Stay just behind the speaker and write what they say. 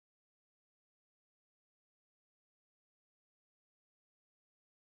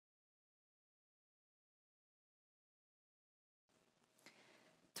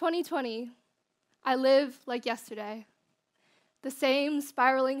2020, I live like yesterday. The same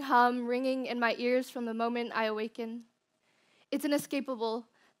spiraling hum ringing in my ears from the moment I awaken. It's inescapable,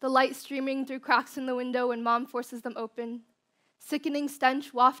 the light streaming through cracks in the window when Mom forces them open, sickening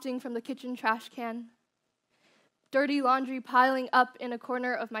stench wafting from the kitchen trash can, dirty laundry piling up in a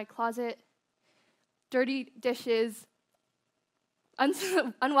corner of my closet, dirty dishes,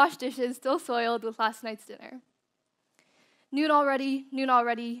 unwashed dishes still soiled with last night's dinner. Noon already, noon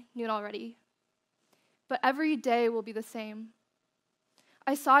already, noon already. But every day will be the same.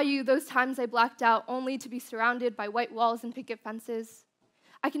 I saw you those times I blacked out only to be surrounded by white walls and picket fences.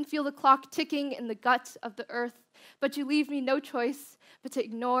 I can feel the clock ticking in the gut of the earth, but you leave me no choice but to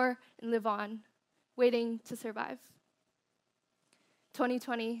ignore and live on, waiting to survive.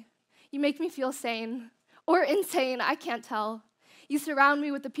 2020, you make me feel sane, or insane, I can't tell. You surround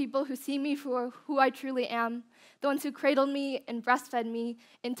me with the people who see me for who I truly am, the ones who cradled me and breastfed me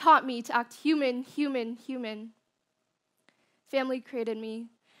and taught me to act human, human, human. Family created me,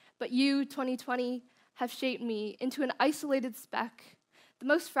 but you, 2020, have shaped me into an isolated speck, the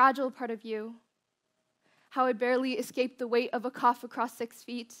most fragile part of you. How I barely escaped the weight of a cough across 6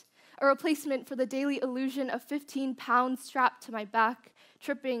 feet, a replacement for the daily illusion of 15 pounds strapped to my back,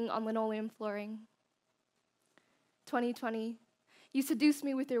 tripping on linoleum flooring. 2020, you seduce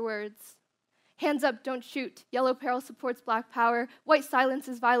me with your words. Hands up, don't shoot. Yellow peril supports black power. White silence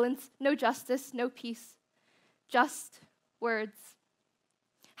is violence. No justice, no peace. Just words.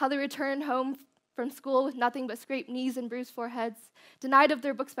 How they return home from school with nothing but scraped knees and bruised foreheads, denied of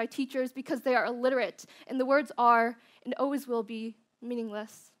their books by teachers because they are illiterate, and the words are, and always will be,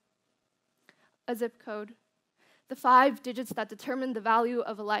 meaningless. A zip code. The 5 digits that determine the value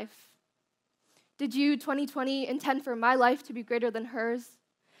of a life. Did you, 2020, intend for my life to be greater than hers?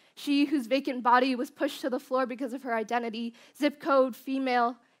 She whose vacant body was pushed to the floor because of her identity, zip code,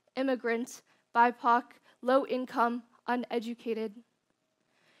 female, immigrant, BIPOC, low income, uneducated.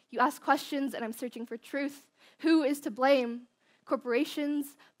 You ask questions and I'm searching for truth. Who is to blame?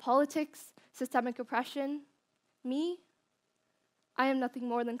 Corporations, politics, systemic oppression? Me? I am nothing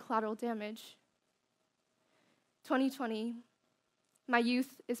more than collateral damage. 2020, my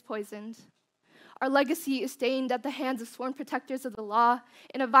youth is poisoned. Our legacy is stained at the hands of sworn protectors of the law,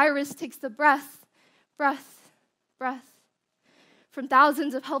 and a virus takes the breath from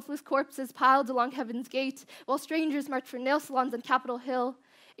thousands of helpless corpses piled along Heaven's Gate, while strangers march for nail salons on Capitol Hill,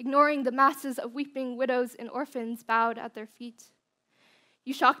 ignoring the masses of weeping widows and orphans bowed at their feet.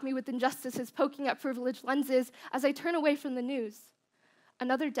 You shock me with injustices poking at privileged lenses as I turn away from the news.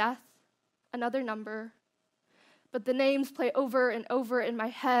 Another death, another number. But the names play over and over in my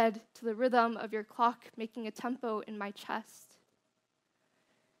head to the rhythm of your clock making a tempo in my chest.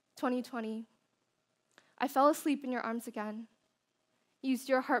 2020, I fell asleep in your arms again, used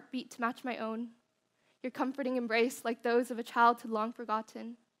your heartbeat to match my own, your comforting embrace like those of a child too long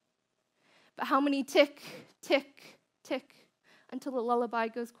forgotten. But how many tick, tick, tick until the lullaby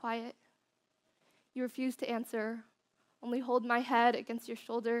goes quiet? You refuse to answer, only hold my head against your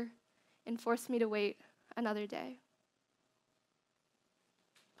shoulder and force me to wait another day.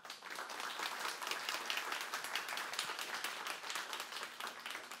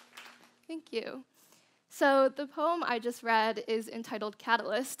 Thank you. So the poem I just read is entitled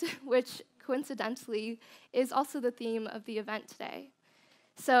Catalyst, which coincidentally is also the theme of the event today.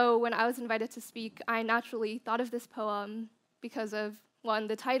 So when I was invited to speak, I naturally thought of this poem because of, 1,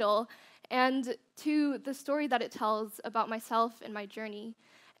 the title, and 2, the story that it tells about myself and my journey.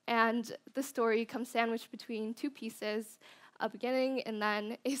 And the story comes sandwiched between 2 pieces, a beginning and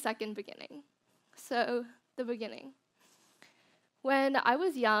then a second beginning. So, the beginning. When I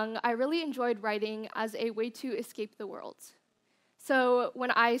was young, I really enjoyed writing as a way to escape the world. So when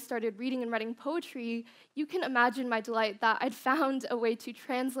I started reading and writing poetry, you can imagine my delight that I'd found a way to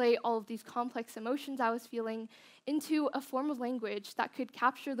translate all of these complex emotions I was feeling into a form of language that could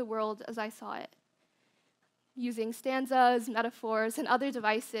capture the world as I saw it, using stanzas, metaphors, and other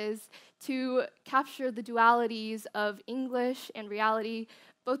devices to capture the dualities of English and reality,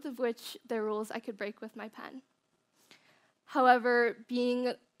 both of which their rules I could break with my pen. However,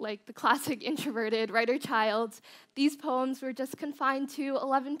 being like the classic introverted writer-child, these poems were just confined to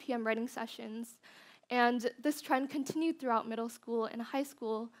 11 p.m. writing sessions, and this trend continued throughout middle school and high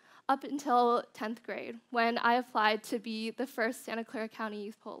school up until 10th grade, when I applied to be the first Santa Clara County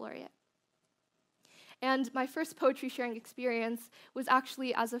Youth Poet Laureate. And my first poetry sharing experience was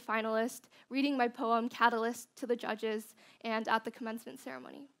actually as a finalist, reading my poem Catalyst to the judges and at the commencement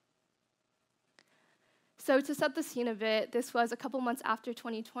ceremony. So to set the scene a bit, this was a couple months after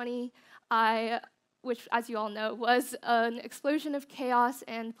 2020. I which, as you all know, was an explosion of chaos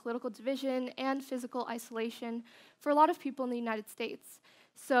and political division and physical isolation for a lot of people in the United States.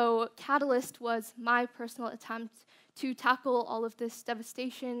 So Catalyst was my personal attempt to tackle all of this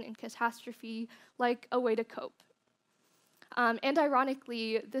devastation and catastrophe like a way to cope. And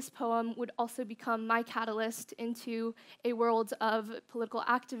ironically, this poem would also become my catalyst into a world of political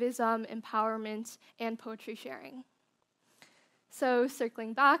activism, empowerment, and poetry sharing. So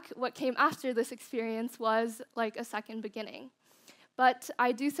circling back, what came after this experience was like a second beginning. But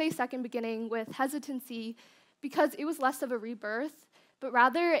I do say second beginning with hesitancy because it was less of a rebirth, but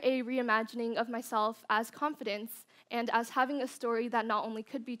rather a reimagining of myself as confidence and as having a story that not only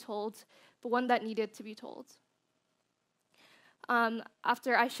could be told, but one that needed to be told.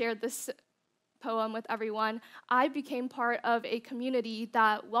 After I shared this poem with everyone, I became part of a community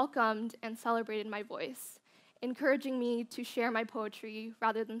that welcomed and celebrated my voice, encouraging me to share my poetry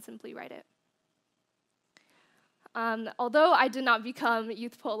rather than simply write it. Although I did not become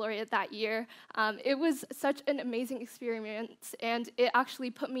Youth Poet Laureate that year, it was such an amazing experience, and it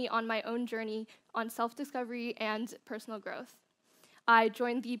actually put me on my own journey on self-discovery and personal growth. I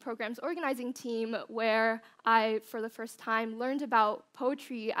joined the program's organizing team where I, for the first time, learned about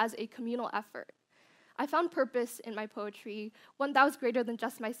poetry as a communal effort. I found purpose in my poetry, one that was greater than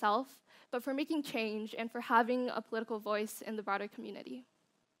just myself, but for making change and for having a political voice in the broader community.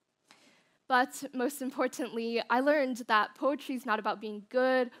 But most importantly, I learned that poetry is not about being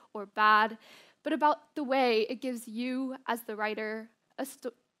good or bad, but about the way it gives you, as the writer,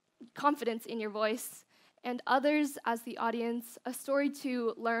 confidence in your voice, and others, as the audience, a story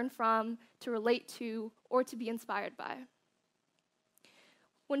to learn from, to relate to, or to be inspired by.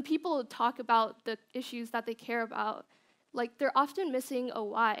 When people talk about the issues that they care about, they're often missing a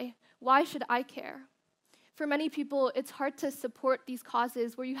why. Why should I care? For many people, it's hard to support these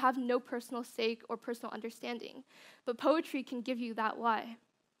causes where you have no personal stake or personal understanding, but poetry can give you that why.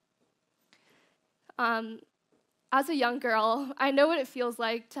 As a young girl, I know what it feels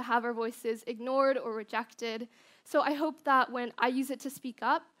like to have our voices ignored or rejected, so I hope that when I use it to speak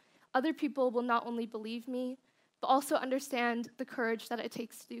up, other people will not only believe me, but also understand the courage that it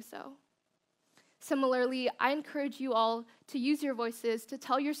takes to do so. Similarly, I encourage you all to use your voices to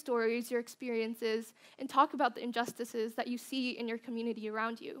tell your stories, your experiences, and talk about the injustices that you see in your community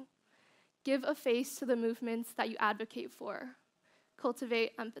around you. Give a face to the movements that you advocate for.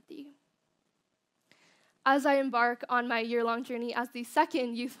 Cultivate empathy. As I embark on my year-long journey as the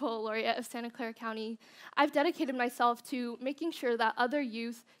second Youth Poet Laureate of Santa Clara County, I've dedicated myself to making sure that other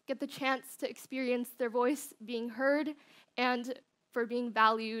youth get the chance to experience their voice being heard and for being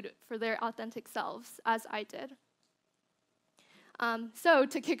valued for their authentic selves, as I did. So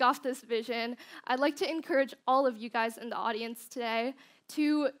to kick off this vision, I'd like to encourage all of you guys in the audience today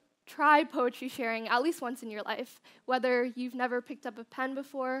to try poetry sharing at least once in your life, whether you've never picked up a pen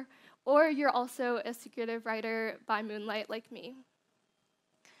before or you're also a secretive writer by moonlight like me.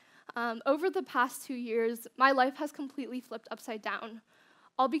 Over the past 2 years, my life has completely flipped upside down,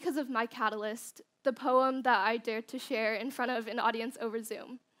 all because of my catalyst, the poem that I dared to share in front of an audience over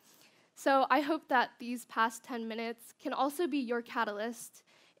Zoom. So I hope that these past 10 minutes can also be your catalyst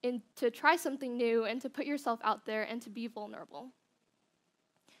to try something new and to put yourself out there and to be vulnerable.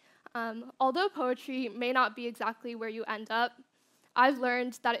 Although poetry may not be exactly where you end up, I've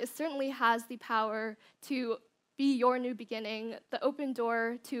learned that it certainly has the power to be your new beginning, the open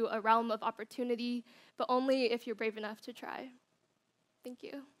door to a realm of opportunity, but only if you're brave enough to try. Thank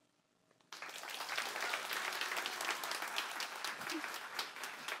you.